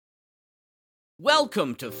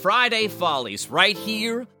Welcome to Friday Follies, right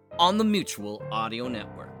here on the Mutual Audio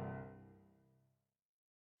Network.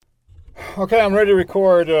 Okay, I'm ready to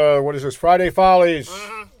record, Friday Follies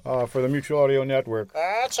for the Mutual Audio Network.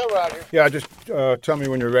 That's all, Roger. Yeah, just tell me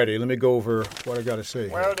when you're ready. Let me go over what I got to say.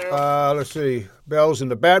 Will do. Let's see. Bell's in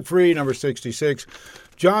the Bat Free, number 66.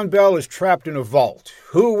 John Bell is trapped in a vault.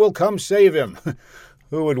 Who will come save him?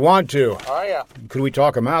 Who would want to? Oh, yeah. Could we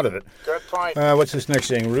talk him out of it? Good point. What's this next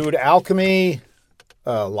thing? Rude Alchemy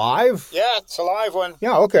live? Yeah, it's a live one.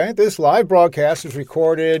 Yeah, okay. This live broadcast is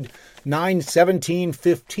recorded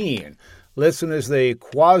 9/17/15. Listen as they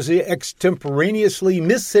quasi-extemporaneously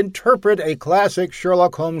misinterpret a classic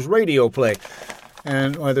Sherlock Holmes radio play.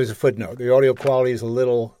 And there's a footnote. The audio quality is a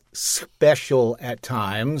little special at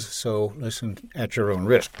times, so listen at your own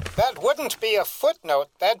risk. That wouldn't be a footnote.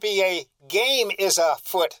 That'd be a game is a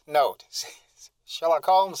footnote. Sherlock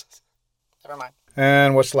Holmes. Never mind.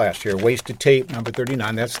 And what's last here? Wasted Tape, number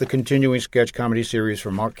 39. That's the continuing sketch comedy series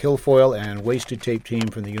from Mark Kilfoyle and Wasted Tape team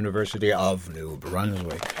from the University of New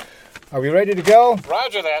Brunswick. Are we ready to go?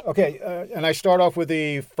 Roger that. Okay, and I start off with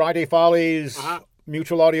the Friday Follies,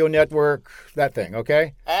 Mutual Audio Network, that thing,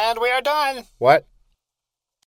 okay? And we are done. What?